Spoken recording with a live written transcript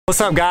What's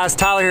up guys,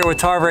 Tyler here with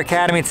Tarver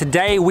Academy.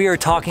 Today we are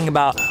talking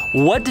about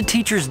what do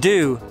teachers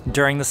do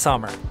during the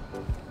summer.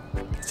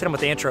 Let's hit them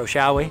with the intro,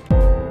 shall we?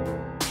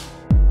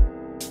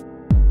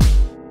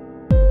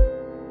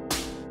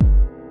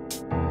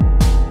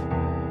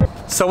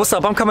 So what's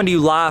up, I'm coming to you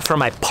live from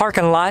my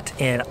parking lot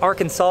in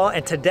Arkansas,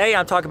 and today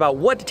I'm talking about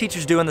what do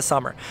teachers do in the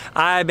summer.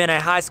 I've been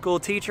a high school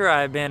teacher,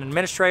 I've been an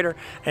administrator,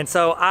 and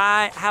so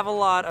I have a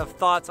lot of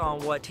thoughts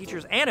on what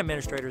teachers and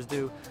administrators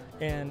do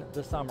in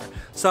the summer.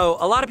 So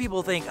a lot of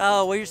people think,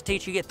 oh, well, you're just a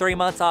teacher, you get 3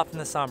 months off in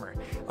the summer.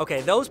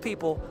 Okay, those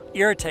people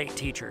irritate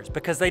teachers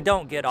because they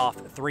don't get off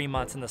 3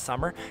 months in the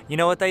summer. You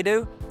know what they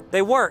do?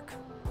 They work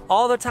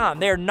all the time.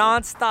 They're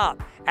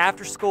nonstop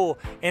after school.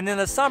 And in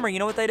the summer, you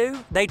know what they do?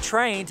 They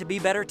train to be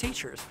better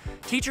teachers.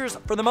 Teachers,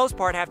 for the most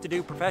part, have to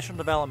do professional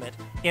development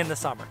in the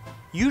summer.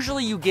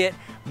 Usually you get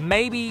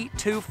maybe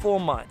 2 full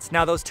months.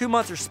 Now those 2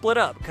 months are split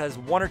up because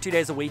 1 or 2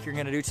 days a week you're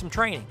gonna do some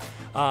training.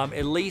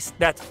 At least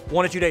that's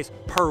 1 or 2 days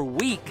per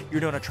week you're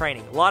doing a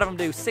training. A lot of them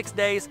do 6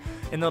 days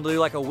and they'll do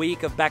like a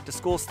week of back to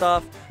school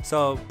stuff.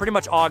 So pretty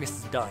much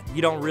August is done.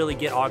 You don't really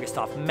get August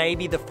off.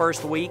 Maybe the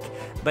first week,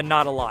 but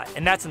not a lot.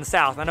 And that's in the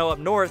South. I know up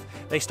north,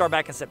 they start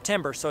back in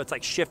September, so it's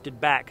like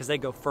shifted back because they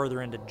go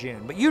further into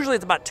June. But usually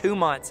it's about 2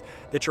 months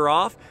that you're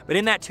off. But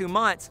in that 2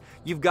 months,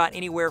 you've got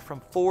anywhere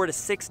from 4 to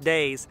 6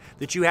 days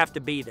that you have to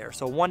be there.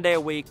 So 1 day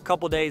a week, a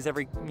couple days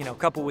every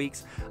couple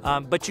weeks,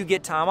 but you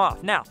get time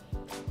off. Now,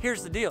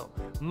 here's the deal.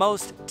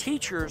 Most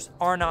teachers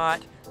are not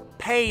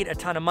paid a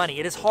ton of money.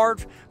 It is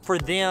hard for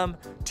them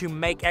to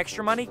make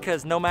extra money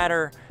because no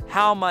matter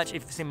how much,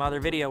 if you've seen my other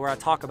video where I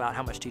talk about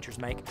how much teachers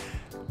make,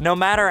 no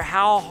matter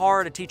how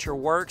hard a teacher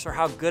works or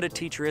how good a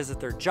teacher is at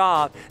their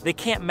job, they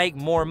can't make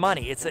more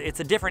money. It's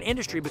a different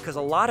industry because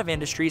a lot of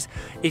industries,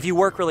 if you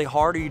work really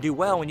hard or you do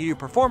well, when you do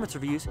performance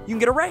reviews, you can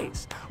get a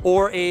raise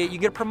or you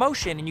get a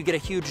promotion and you get a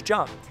huge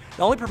jump.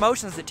 The only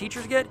promotions that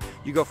teachers get,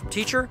 you go from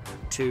teacher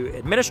to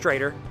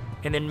administrator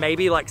and then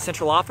maybe like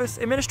central office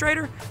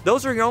administrator.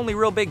 Those are your only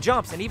real big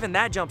jumps, and even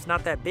that jump's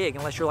not that big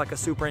unless you're like a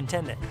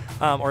superintendent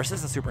or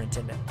assistant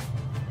superintendent.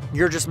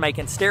 You're just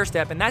making stair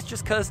step, and that's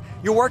just because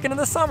you're working in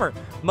the summer.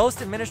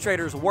 Most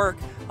administrators work,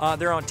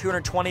 they're on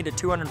 220 to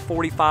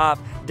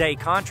 245 day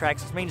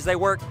contracts, which means they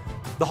work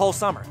the whole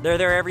summer. They're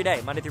there every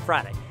day, Monday through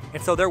Friday.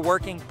 And so they're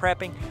working,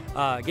 prepping,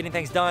 getting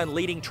things done,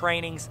 leading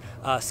trainings,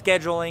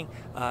 scheduling,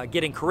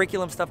 getting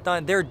curriculum stuff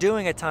done. They're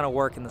doing a ton of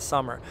work in the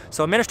summer.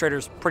 So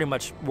administrators pretty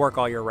much work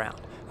all year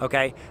round,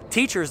 okay?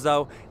 Teachers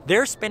though,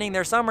 they're spending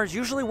their summers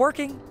usually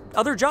working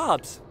other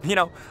jobs. You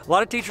know, a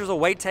lot of teachers will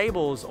wait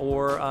tables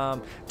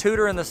or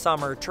tutor in the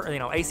summer,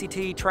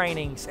 ACT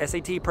trainings,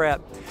 SAT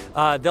prep.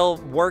 They'll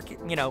work,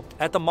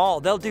 at the mall.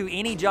 They'll do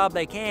any job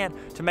they can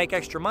to make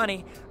extra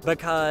money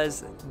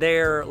because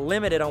they're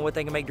limited on what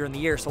they can make during the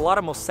year. So a lot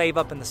of them will save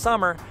up in the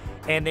summer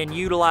and then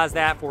utilize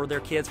that for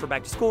their kids for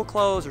back to school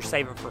clothes or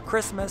save it for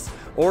Christmas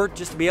or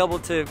just to be able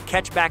to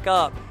catch back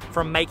up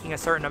from making a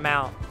certain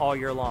amount all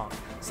year long.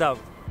 So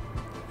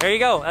there you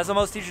go. That's what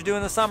most teachers do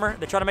in the summer.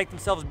 They try to make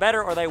themselves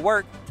better or they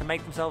work to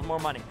make themselves more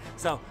money.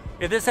 So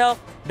if this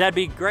helped, that'd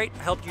be great.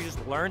 Helped you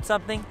just learn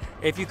something.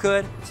 If you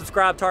could,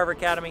 subscribe to Tarver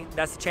Academy.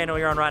 That's the channel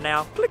you're on right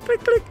now. Click,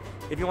 click, click.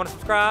 If you want to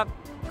subscribe,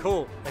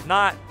 cool. If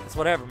not, it's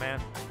whatever,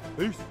 man.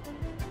 Peace.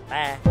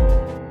 Bye.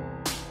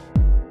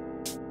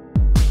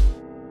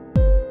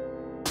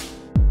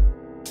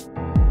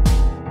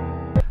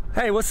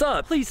 Hey, what's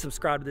up? Please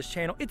subscribe to this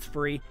channel. It's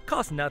free,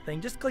 costs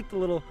nothing. Just click the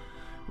little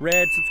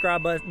red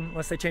subscribe button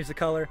unless they change the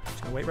color. I'm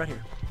just gonna wait right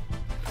here.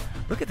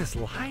 Look at this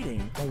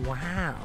lighting. Oh, wow.